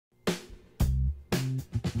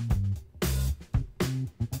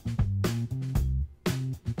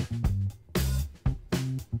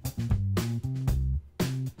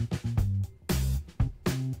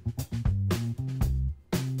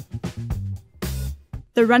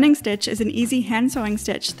The running stitch is an easy hand sewing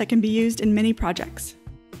stitch that can be used in many projects.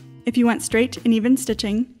 If you want straight and even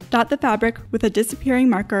stitching, dot the fabric with a disappearing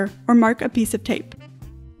marker or mark a piece of tape.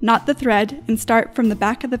 Knot the thread and start from the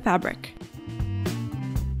back of the fabric.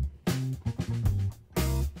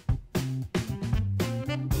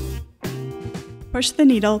 Push the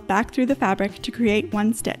needle back through the fabric to create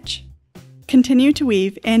one stitch. Continue to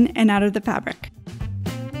weave in and out of the fabric.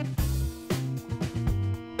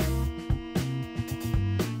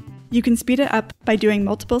 You can speed it up by doing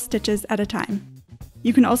multiple stitches at a time.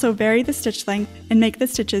 You can also vary the stitch length and make the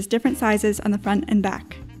stitches different sizes on the front and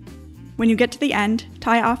back. When you get to the end,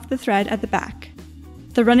 tie off the thread at the back.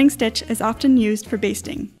 The running stitch is often used for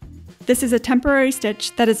basting. This is a temporary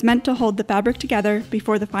stitch that is meant to hold the fabric together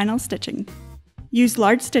before the final stitching. Use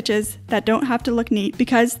large stitches that don't have to look neat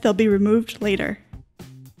because they'll be removed later.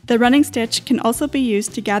 The running stitch can also be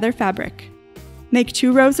used to gather fabric. Make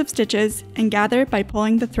 2 rows of stitches and gather by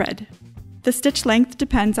pulling the thread. The stitch length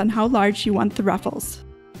depends on how large you want the ruffles.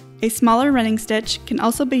 A smaller running stitch can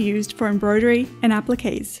also be used for embroidery and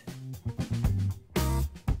appliques.